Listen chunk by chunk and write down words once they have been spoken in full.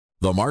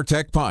The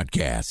MarTech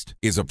Podcast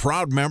is a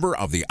proud member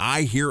of the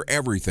I Hear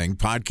Everything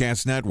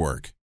Podcast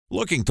Network.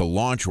 Looking to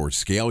launch or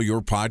scale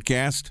your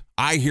podcast?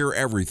 I Hear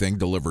Everything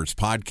delivers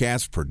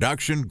podcast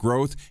production,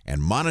 growth,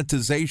 and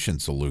monetization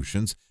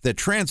solutions that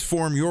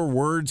transform your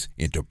words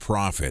into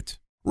profit.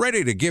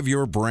 Ready to give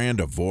your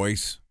brand a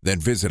voice? Then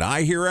visit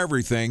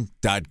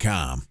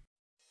iheareverything.com.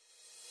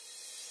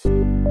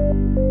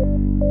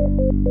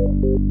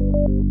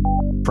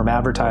 From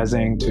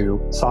advertising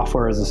to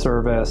software as a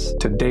service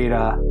to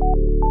data.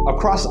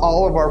 Across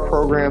all of our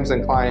programs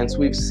and clients,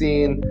 we've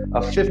seen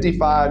a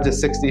 55 to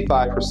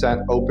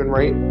 65% open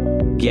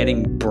rate.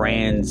 Getting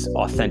brands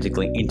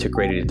authentically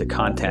integrated into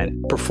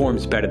content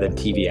performs better than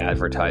TV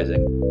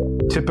advertising.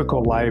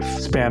 Typical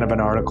lifespan of an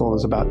article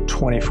is about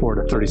 24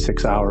 to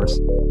 36 hours.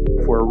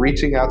 If we're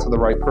reaching out to the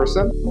right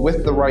person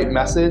with the right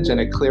message and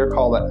a clear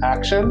call to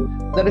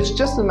action, then it's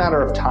just a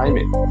matter of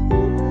timing.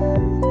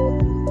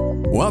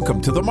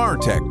 Welcome to the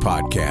MarTech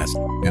Podcast,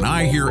 an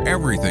I Hear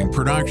Everything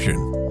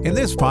production. In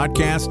this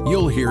podcast,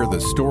 you'll hear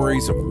the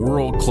stories of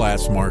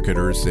world-class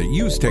marketers that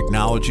use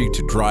technology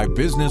to drive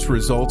business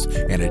results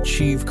and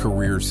achieve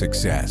career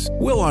success.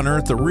 We'll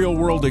unearth the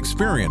real-world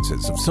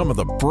experiences of some of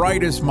the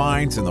brightest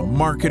minds in the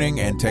marketing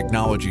and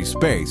technology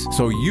space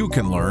so you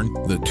can learn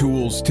the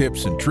tools,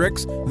 tips, and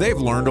tricks they've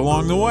learned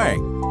along the way.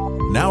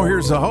 Now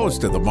here's the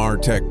host of the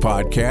MarTech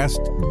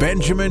Podcast,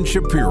 Benjamin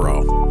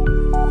Shapiro.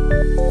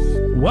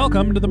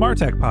 Welcome to the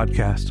MarTech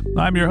Podcast.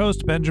 I'm your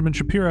host, Benjamin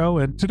Shapiro,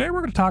 and today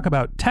we're going to talk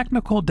about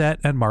technical debt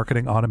and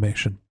marketing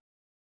automation.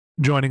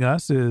 Joining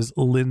us is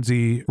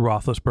Lindsay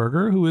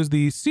Rothlisberger, who is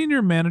the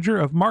Senior Manager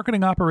of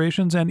Marketing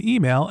Operations and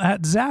Email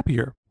at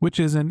Zapier, which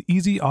is an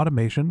easy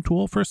automation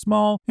tool for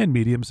small and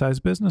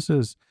medium-sized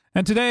businesses.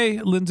 And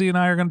today, Lindsay and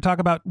I are going to talk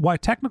about why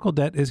technical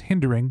debt is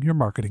hindering your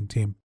marketing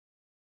team.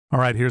 All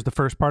right, here's the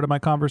first part of my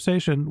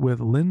conversation with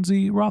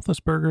Lindsay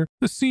Rothlisberger,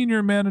 the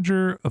Senior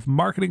Manager of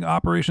Marketing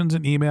Operations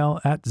and Email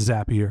at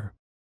Zapier.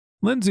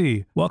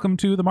 Lindsay, welcome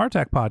to the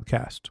MarTech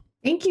Podcast.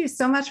 Thank you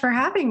so much for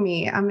having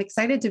me. I'm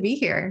excited to be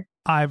here.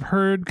 I've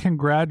heard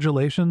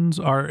congratulations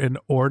are in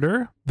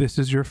order. This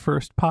is your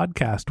first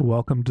podcast.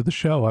 Welcome to the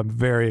show. I'm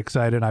very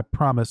excited. I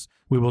promise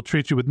we will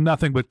treat you with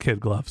nothing but kid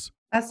gloves.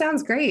 That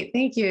sounds great.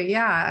 Thank you.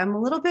 Yeah, I'm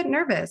a little bit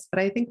nervous, but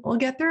I think we'll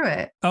get through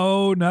it.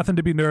 Oh, nothing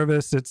to be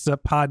nervous. It's a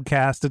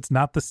podcast. It's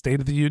not the State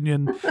of the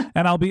Union.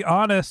 And I'll be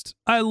honest,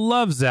 I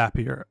love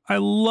Zapier. I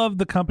love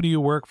the company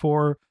you work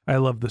for. I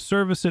love the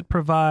service it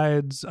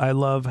provides. I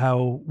love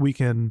how we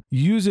can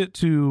use it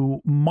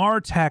to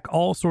MarTech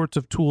all sorts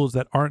of tools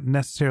that aren't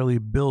necessarily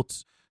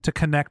built to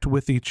connect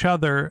with each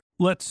other.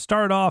 Let's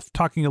start off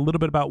talking a little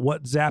bit about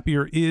what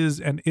Zapier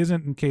is and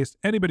isn't, in case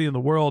anybody in the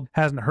world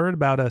hasn't heard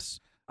about us.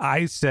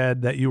 I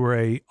said that you were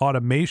a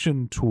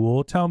automation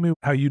tool. Tell me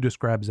how you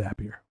describe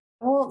Zapier.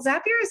 Well,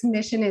 Zapier's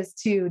mission is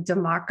to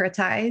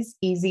democratize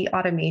easy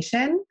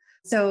automation.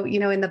 So,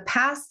 in the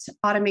past,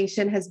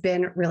 automation has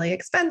been really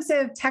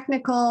expensive,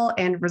 technical,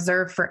 and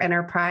reserved for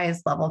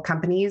enterprise level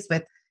companies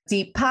with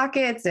deep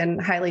pockets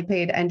and highly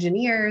paid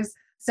engineers.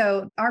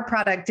 So our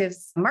product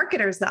gives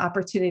marketers the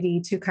opportunity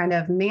to kind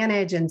of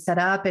manage and set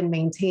up and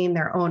maintain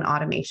their own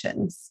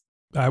automations.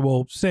 I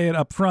will say it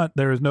up front.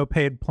 There is no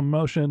paid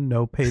promotion,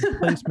 no paid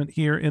placement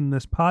here in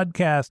this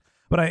podcast,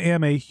 but I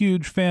am a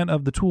huge fan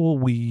of the tool.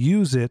 We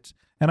use it.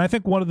 And I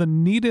think one of the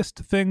neatest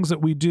things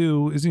that we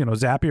do is,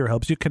 Zapier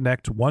helps you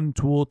connect one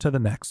tool to the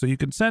next. So you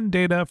can send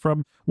data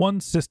from one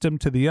system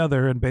to the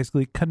other and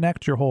basically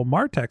connect your whole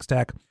MarTech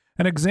stack.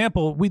 An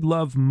example, we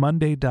love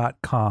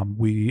Monday.com.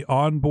 We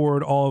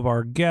onboard all of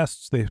our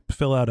guests. They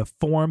fill out a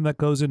form that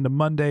goes into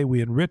Monday.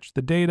 We enrich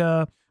the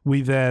data.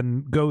 We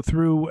then go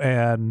through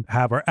and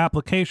have our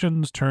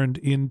applications turned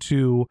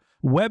into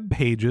web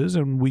pages,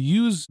 and we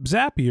use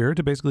Zapier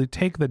to basically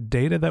take the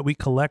data that we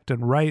collect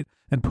and write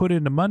and put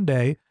into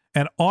Monday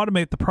and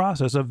automate the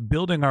process of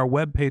building our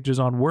web pages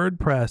on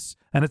WordPress.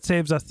 And it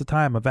saves us the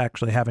time of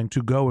actually having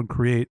to go and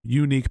create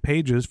unique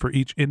pages for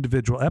each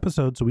individual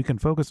episode so we can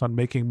focus on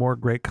making more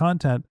great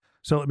content.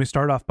 So let me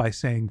start off by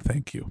saying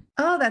thank you.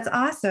 Oh, that's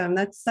awesome.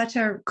 That's such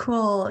a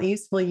cool,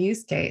 useful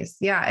use case.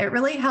 Yeah, it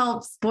really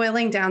helps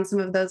boiling down some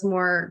of those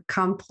more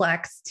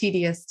complex,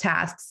 tedious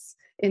tasks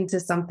into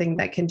something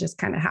that can just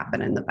kind of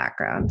happen in the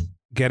background.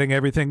 Getting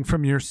everything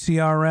from your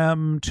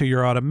CRM to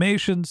your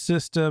automation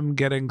system,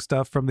 getting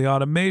stuff from the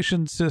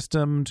automation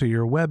system to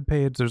your web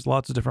page. There's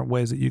lots of different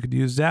ways that you could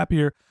use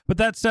Zapier. But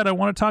that said, I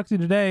want to talk to you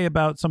today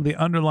about some of the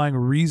underlying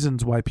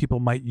reasons why people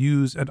might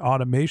use an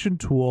automation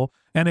tool.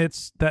 And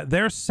it's that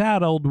they're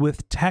saddled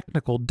with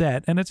technical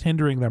debt and it's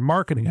hindering their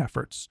marketing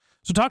efforts.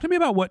 So talk to me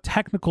about what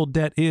technical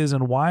debt is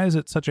and why is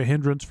it such a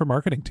hindrance for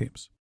marketing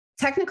teams?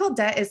 Technical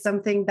debt is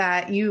something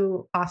that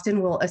you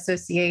often will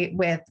associate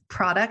with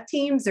product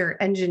teams or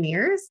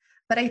engineers,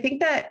 but I think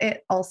that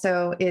it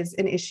also is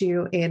an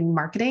issue in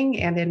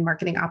marketing and in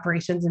marketing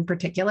operations in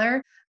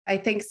particular. I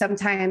think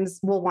sometimes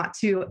we'll want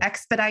to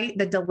expedite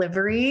the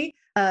delivery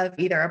of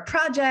either a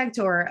project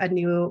or a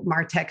new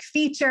MarTech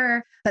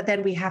feature, but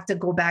then we have to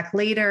go back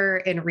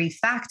later and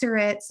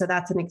refactor it. So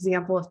that's an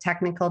example of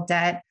technical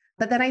debt.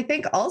 But then I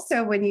think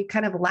also when you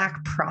kind of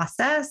lack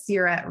process,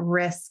 you're at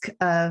risk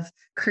of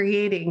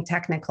creating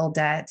technical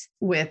debt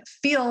with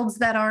fields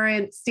that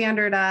aren't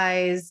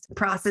standardized,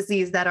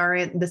 processes that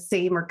aren't the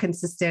same or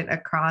consistent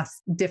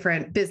across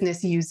different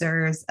business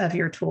users of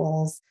your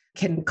tools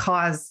can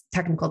cause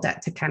technical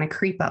debt to kind of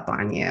creep up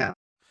on you.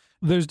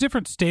 There's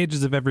different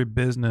stages of every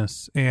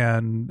business,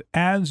 and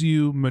as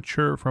you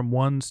mature from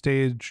one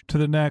stage to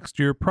the next,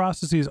 your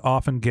processes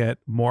often get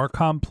more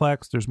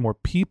complex, there's more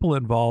people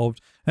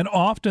involved, and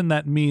often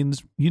that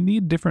means you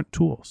need different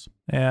tools.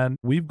 And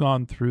we've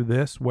gone through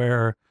this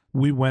where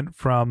we went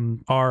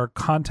from our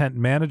content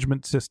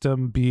management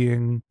system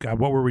being,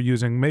 what were we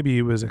using? Maybe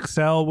it was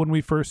Excel when we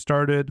first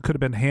started, could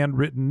have been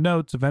handwritten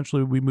notes.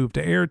 Eventually we moved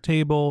to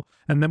Airtable,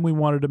 and then we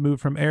wanted to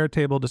move from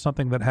Airtable to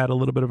something that had a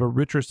little bit of a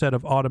richer set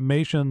of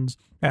automations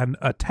and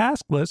a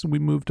task list, and we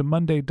moved to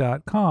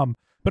Monday.com.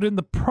 But in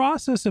the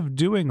process of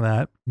doing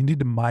that, you need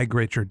to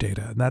migrate your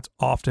data, and that's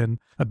often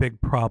a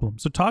big problem.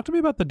 So talk to me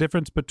about the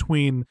difference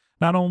between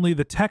not only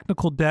the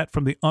technical debt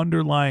from the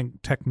underlying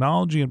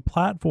technology and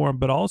platform,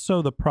 but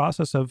also the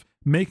process of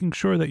making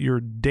sure that your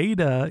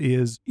data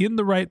is in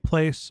the right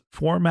place,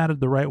 formatted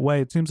the right way.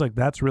 It seems like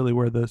that's really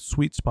where the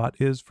sweet spot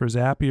is for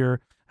Zapier.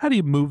 How do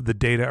you move the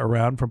data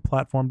around from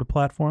platform to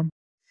platform?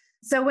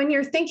 So when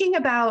you're thinking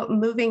about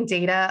moving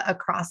data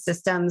across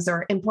systems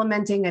or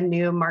implementing a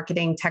new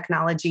marketing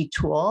technology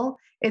tool,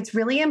 it's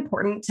really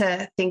important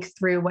to think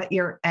through what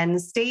your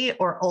end state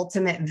or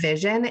ultimate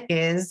vision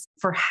is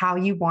for how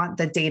you want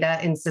the data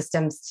and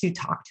systems to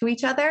talk to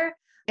each other.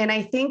 And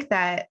I think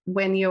that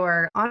when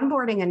you're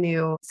onboarding a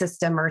new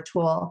system or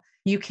tool,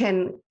 you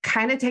can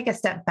kind of take a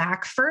step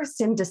back first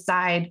and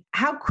decide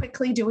how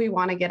quickly do we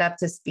want to get up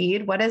to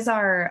speed? What is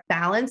our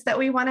balance that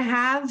we want to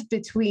have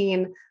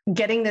between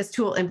getting this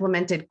tool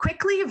implemented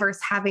quickly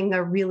versus having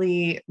a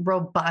really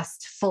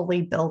robust,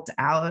 fully built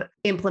out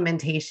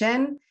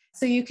implementation?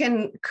 So you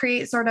can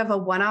create sort of a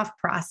one-off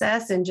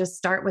process and just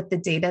start with the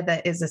data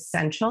that is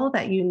essential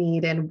that you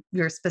need in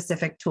your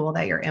specific tool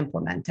that you're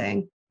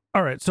implementing.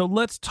 All right, so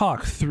let's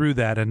talk through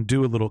that and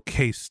do a little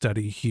case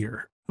study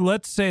here.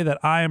 Let's say that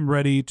I am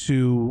ready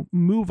to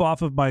move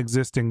off of my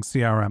existing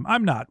CRM.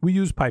 I'm not. We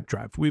use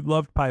Pipedrive. We've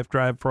loved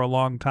Pipedrive for a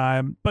long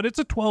time, but it's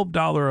a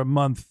 $12 a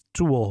month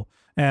tool,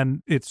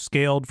 and it's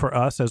scaled for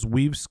us as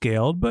we've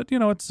scaled. But,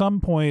 at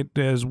some point,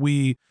 as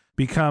we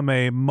become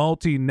a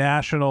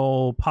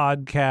multinational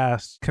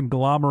podcast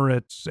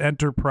conglomerate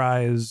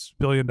enterprise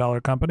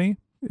billion-dollar company,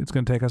 it's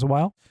going to take us a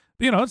while.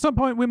 At some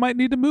point we might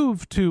need to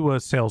move to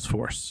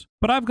Salesforce,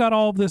 but I've got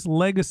all of this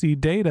legacy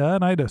data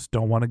and I just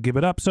don't want to give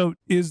it up. So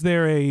is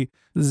there a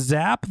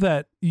Zap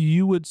that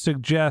you would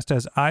suggest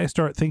as I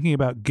start thinking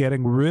about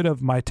getting rid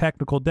of my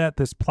technical debt,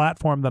 this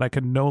platform that I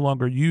can no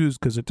longer use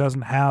because it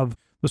doesn't have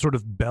the sort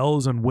of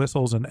bells and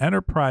whistles an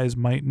enterprise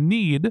might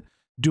need?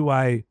 Do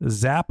I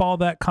zap all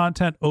that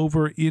content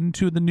over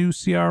into the new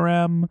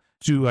CRM?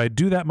 Do I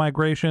do that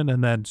migration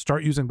and then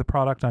start using the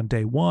product on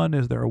day one?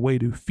 Is there a way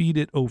to feed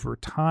it over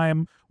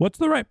time? What's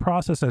the right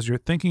process as you're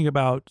thinking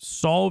about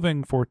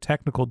solving for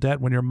technical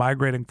debt when you're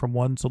migrating from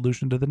one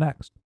solution to the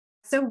next?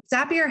 So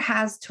Zapier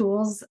has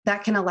tools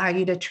that can allow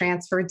you to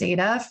transfer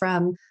data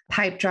from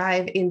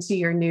Pipedrive into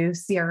your new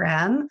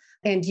CRM.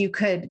 And you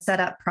could set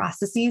up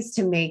processes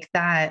to make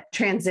that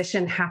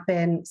transition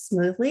happen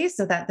smoothly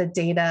so that the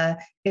data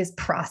is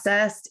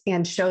processed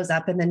and shows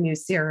up in the new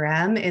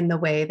CRM in the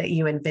way that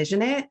you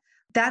envision it.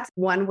 That's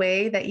one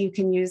way that you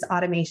can use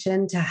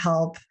automation to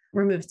help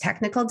remove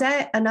technical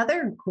debt.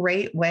 Another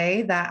great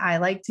way that I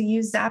like to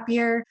use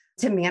Zapier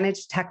to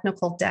manage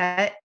technical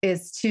debt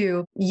is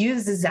to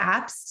use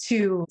Zaps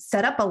to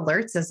set up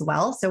alerts as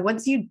well. So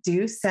once you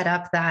do set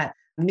up that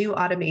new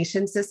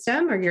automation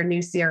system or your new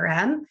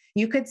CRM,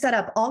 you could set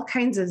up all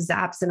kinds of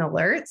Zaps and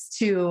alerts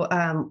to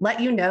let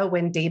you know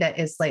when data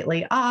is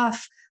slightly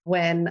off,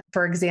 when,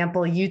 for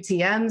example,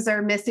 UTMs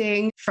are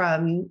missing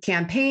from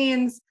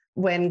campaigns,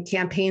 when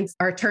campaigns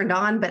are turned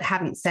on but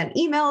haven't sent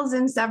emails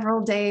in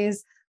several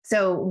days.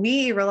 So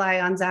we rely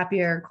on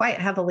Zapier quite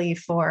heavily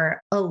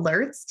for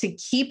alerts to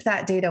keep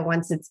that data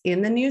once it's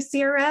in the new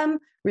CRM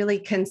really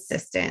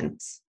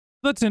consistent.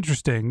 That's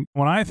interesting.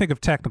 When I think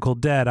of technical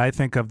debt, I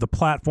think of the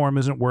platform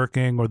isn't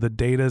working or the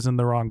data's in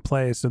the wrong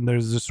place, and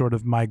there's this sort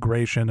of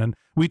migration. And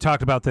we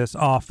talked about this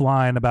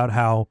offline about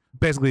how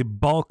basically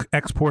bulk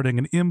exporting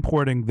and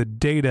importing the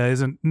data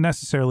isn't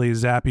necessarily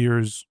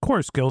Zapier's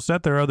core skill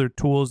set. There are other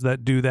tools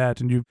that do that,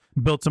 and you've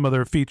built some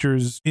other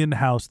features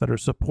in-house that are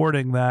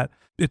supporting that.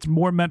 It's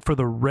more meant for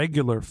the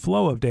regular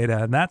flow of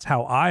data, and that's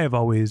how I have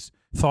always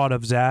thought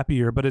of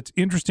Zapier. But it's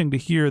interesting to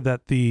hear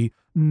that the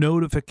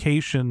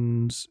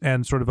notifications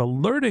and sort of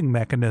alerting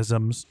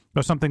mechanisms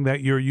are something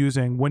that you're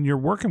using when you're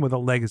working with a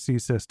legacy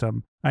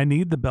system. I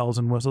need the bells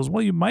and whistles.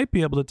 Well, you might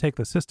be able to take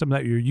the system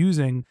that you're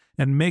using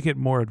and make it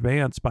more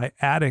advanced by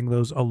adding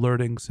those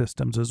alerting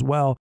systems as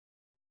well.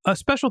 A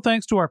special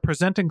thanks to our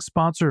presenting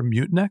sponsor,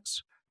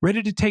 Mutinex.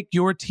 Ready to take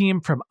your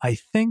team from I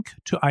think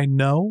to I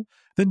know?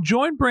 Then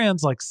join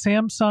brands like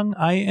Samsung,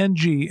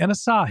 ING, and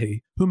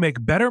Asahi who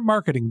make better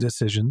marketing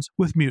decisions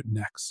with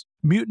Mutinex.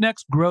 Mutinex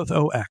Growth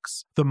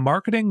OX, the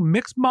marketing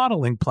mix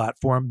modeling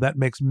platform that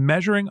makes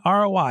measuring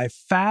ROI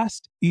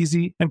fast,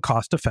 easy, and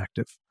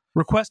cost-effective.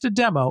 Request a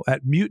demo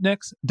at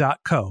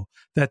mutinex.co.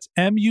 That's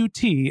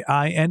MUTINEX.co.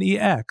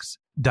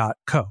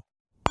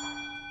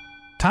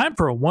 Time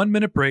for a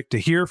 1-minute break to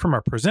hear from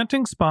our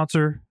presenting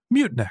sponsor,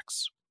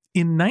 Mutinex.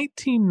 In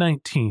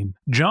 1919,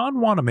 John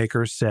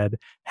Wanamaker said,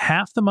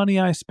 "Half the money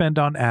I spend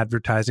on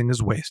advertising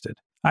is wasted.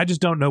 I just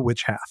don't know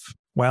which half."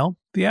 Well,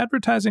 the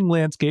advertising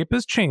landscape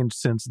has changed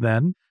since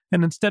then,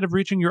 and instead of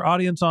reaching your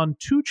audience on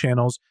 2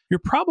 channels, you're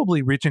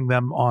probably reaching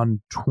them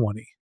on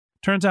 20.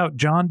 Turns out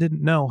John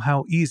didn't know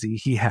how easy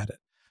he had it.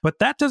 But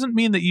that doesn't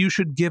mean that you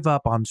should give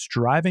up on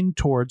striving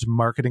towards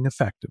marketing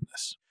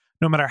effectiveness.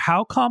 No matter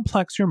how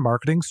complex your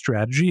marketing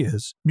strategy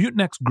is,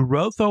 Mutinex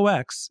Growth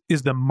OX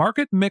is the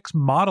market mix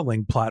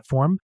modeling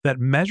platform that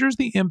measures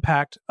the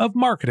impact of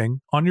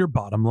marketing on your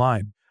bottom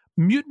line.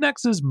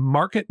 Mutinex's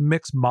market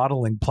mix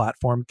modeling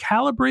platform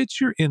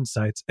calibrates your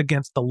insights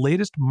against the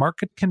latest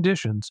market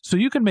conditions so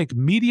you can make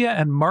media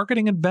and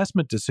marketing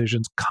investment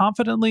decisions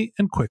confidently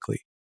and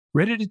quickly.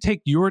 Ready to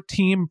take your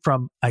team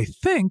from I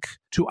think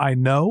to I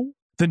know?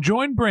 Then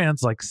join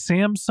brands like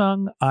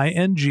Samsung,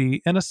 ING,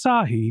 and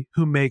Asahi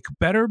who make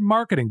better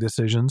marketing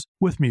decisions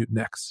with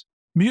Mutinex.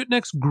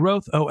 Mutinex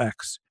Growth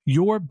OX.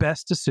 Your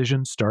best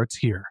decision starts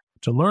here.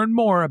 To learn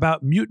more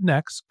about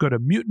Mutinex, go to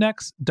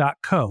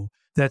mutinex.co.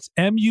 That's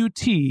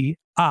MUTINEX.co.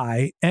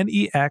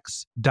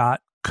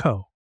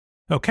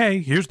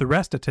 Okay, here's the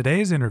rest of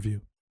today's interview.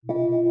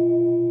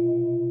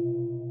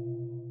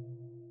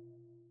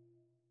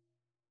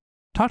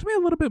 Talk to me a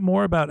little bit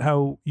more about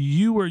how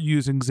you are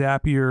using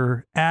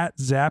Zapier at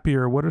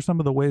Zapier. What are some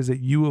of the ways that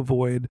you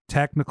avoid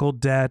technical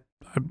debt?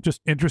 I'm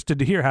just interested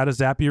to hear, how does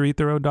Zapier eat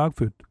their own dog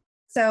food?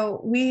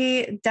 So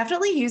we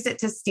definitely use it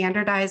to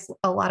standardize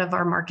a lot of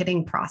our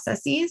marketing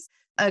processes.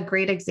 A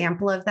great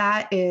example of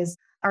that is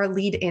our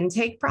lead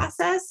intake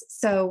process.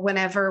 So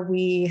whenever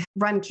we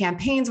run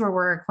campaigns where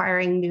we're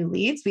acquiring new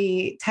leads,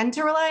 we tend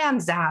to rely on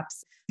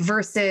Zaps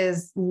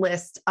versus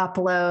list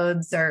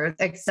uploads or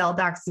Excel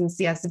docs and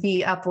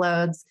CSV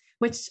uploads,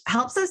 which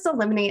helps us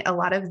eliminate a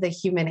lot of the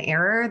human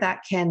error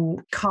that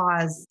can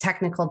cause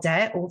technical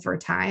debt over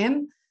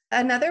time.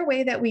 Another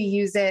way that we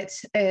use it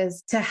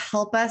is to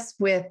help us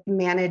with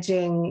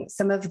managing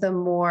some of the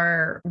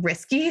more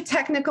risky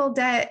technical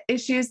debt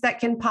issues that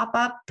can pop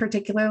up,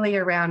 particularly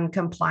around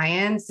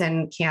compliance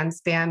and CAN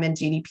spam and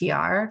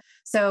GDPR.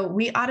 So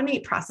we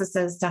automate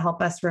processes to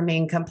help us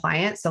remain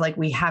compliant. So like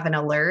we have an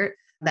alert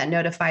that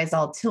notifies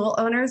all tool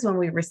owners when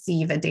we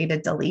receive a data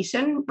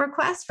deletion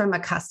request from a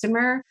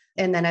customer,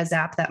 and then a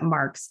Zap that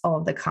marks all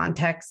of the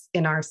contexts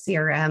in our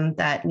CRM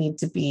that need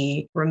to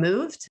be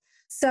removed.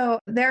 So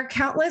there are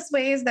countless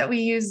ways that we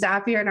use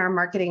Zapier in our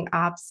marketing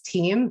ops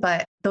team,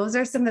 but those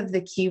are some of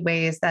the key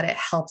ways that it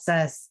helps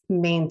us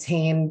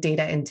maintain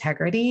data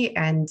integrity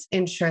and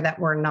ensure that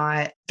we're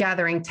not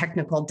gathering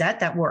technical debt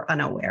that we're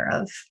unaware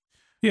of.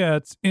 Yeah,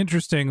 it's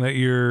interesting that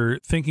you're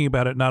thinking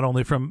about it not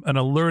only from an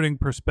alerting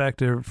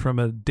perspective, from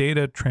a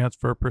data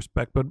transfer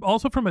perspective, but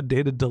also from a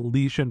data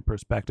deletion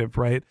perspective,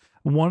 right?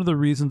 One of the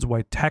reasons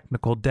why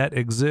technical debt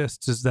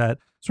exists is that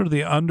sort of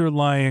the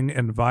underlying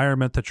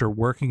environment that you're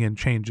working in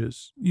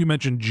changes. You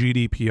mentioned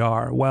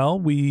GDPR. Well,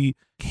 we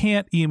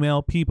can't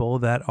email people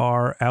that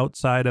are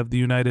outside of the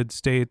United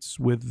States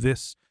with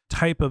this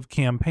type of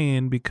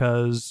campaign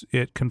because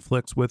it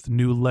conflicts with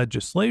new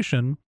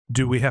legislation.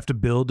 Do we have to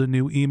build a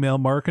new email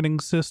marketing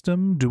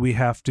system? Do we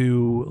have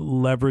to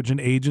leverage an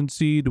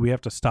agency? Do we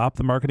have to stop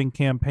the marketing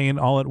campaign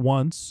all at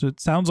once? It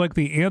sounds like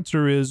the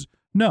answer is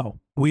no.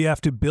 We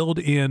have to build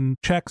in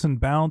checks and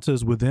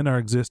balances within our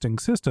existing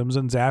systems,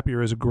 and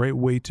Zapier is a great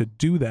way to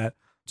do that.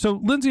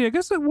 So, Lindsay, I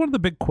guess that one of the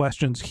big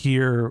questions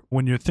here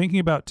when you're thinking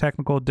about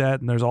technical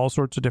debt, and there's all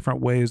sorts of different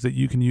ways that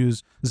you can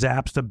use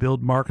Zaps to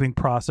build marketing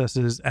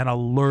processes and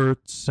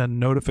alerts and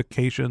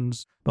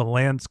notifications. The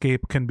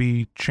landscape can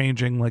be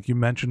changing, like you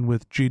mentioned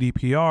with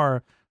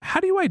GDPR. How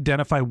do you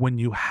identify when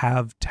you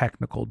have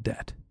technical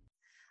debt?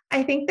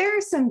 I think there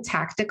are some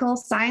tactical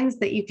signs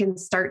that you can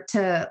start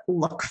to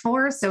look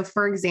for. So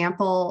for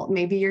example,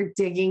 maybe you're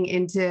digging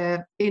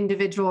into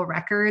individual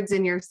records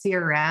in your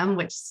CRM,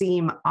 which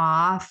seem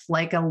off,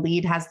 like a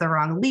lead has the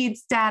wrong lead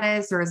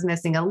status or is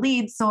missing a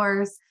lead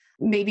source.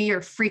 Maybe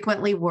you're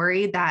frequently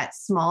worried that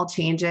small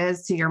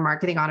changes to your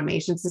marketing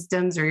automation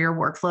systems or your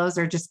workflows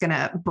are just going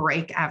to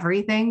break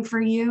everything for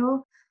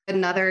you.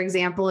 Another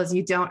example is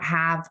you don't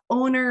have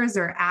owners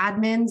or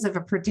admins of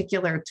a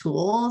particular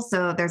tool.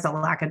 So there's a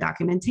lack of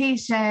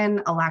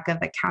documentation, a lack of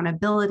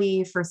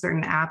accountability for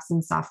certain apps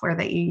and software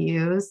that you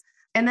use.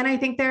 And then I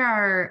think there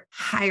are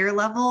higher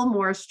level,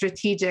 more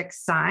strategic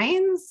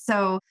signs.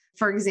 So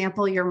for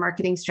example, your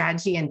marketing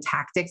strategy and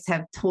tactics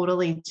have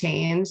totally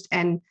changed,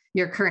 and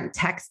your current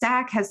tech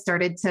stack has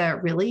started to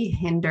really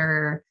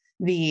hinder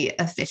the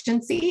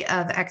efficiency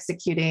of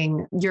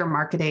executing your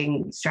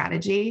marketing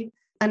strategy.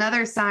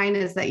 Another sign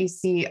is that you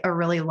see a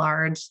really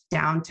large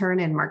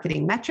downturn in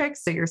marketing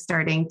metrics. So you're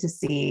starting to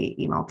see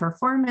email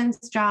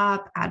performance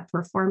drop, ad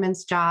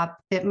performance drop.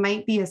 It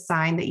might be a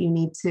sign that you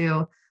need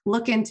to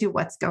look into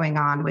what's going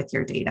on with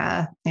your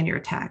data and your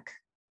tech.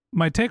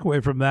 My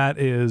takeaway from that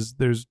is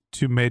there's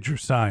two major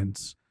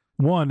signs.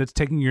 One, it's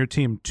taking your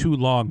team too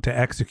long to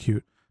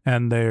execute,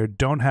 and they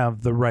don't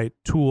have the right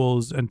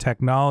tools and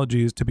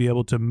technologies to be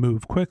able to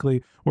move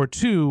quickly. Or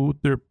two,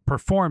 their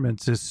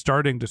performance is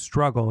starting to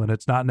struggle, and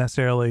it's not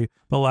necessarily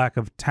the lack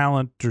of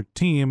talent or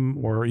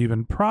team or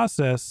even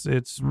process.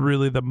 It's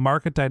really the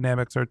market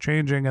dynamics are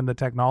changing and the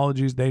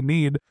technologies they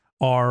need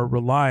are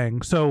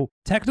relying. So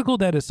technical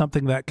debt is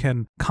something that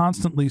can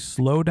constantly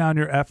slow down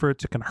your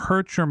efforts. It can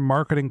hurt your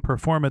marketing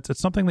performance. It's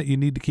something that you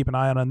need to keep an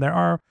eye on. And there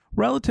are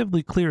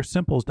relatively clear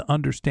symbols to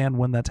understand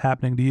when that's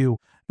happening to you.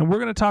 And we're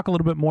going to talk a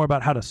little bit more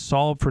about how to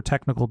solve for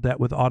technical debt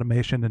with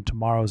automation in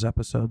tomorrow's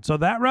episode. So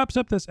that wraps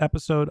up this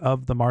episode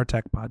of the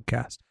MarTech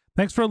Podcast.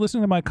 Thanks for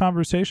listening to my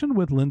conversation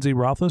with Lindsay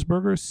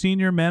Rothlisberger,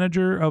 Senior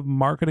Manager of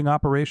Marketing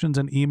Operations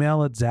and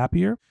Email at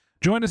Zapier.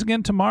 Join us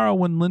again tomorrow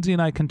when Lindsay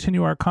and I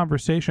continue our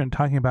conversation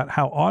talking about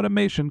how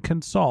automation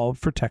can solve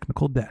for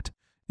technical debt.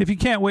 If you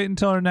can't wait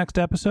until our next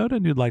episode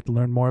and you'd like to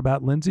learn more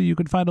about Lindsay, you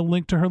can find a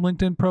link to her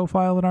LinkedIn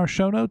profile in our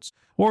show notes,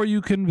 or you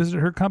can visit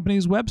her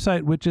company's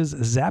website, which is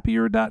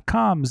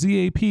Zapier.com,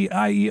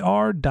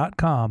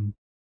 Zapier.com.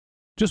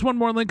 Just one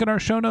more link in our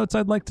show notes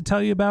I'd like to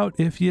tell you about.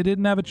 If you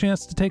didn't have a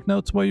chance to take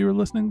notes while you were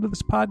listening to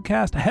this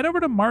podcast, head over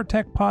to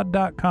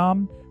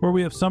martechpod.com, where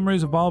we have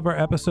summaries of all of our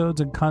episodes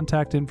and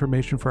contact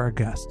information for our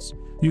guests.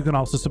 You can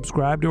also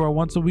subscribe to our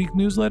once-a-week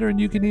newsletter, and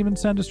you can even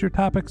send us your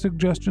topic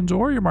suggestions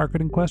or your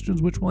marketing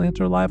questions, which we'll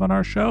answer live on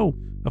our show.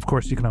 Of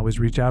course, you can always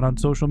reach out on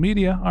social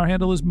media. Our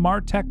handle is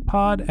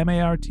MarTechPod,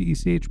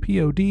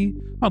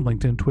 MarTechPod, on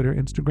LinkedIn, Twitter,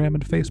 Instagram,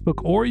 and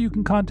Facebook, or you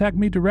can contact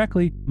me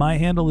directly. My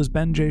handle is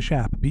Ben J.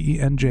 Shap,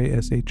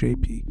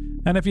 BenJShap.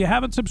 And if you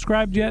haven't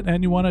subscribed yet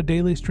and you want a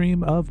daily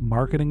stream of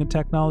marketing and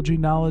technology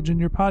knowledge in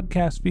your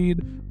podcast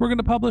feed, we're going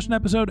to publish an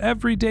episode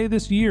every day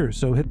this year,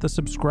 so hit the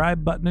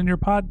subscribe button in your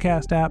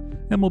podcast app,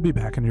 and we'll be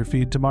back in your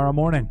feed tomorrow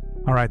morning.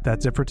 All right,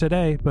 that's it for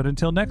today, but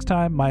until next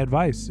time, my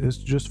advice is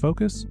to just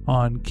focus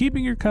on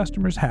keeping your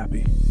customers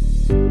happy.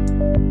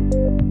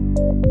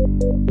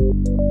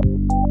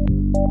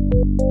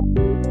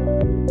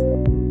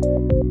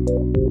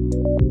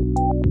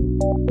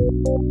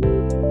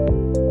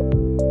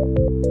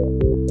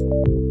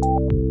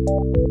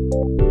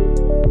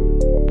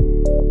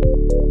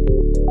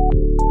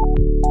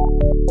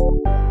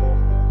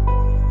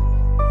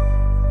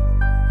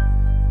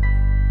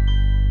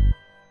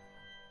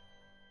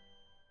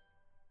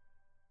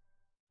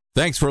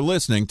 Thanks for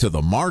listening to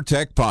the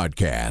MarTech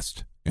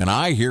Podcast, and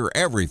I Hear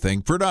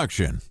Everything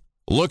production.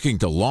 Looking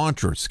to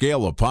launch or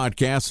scale a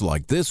podcast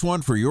like this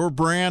one for your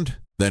brand?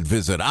 Then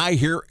visit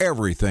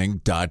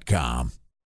iheareverything.com.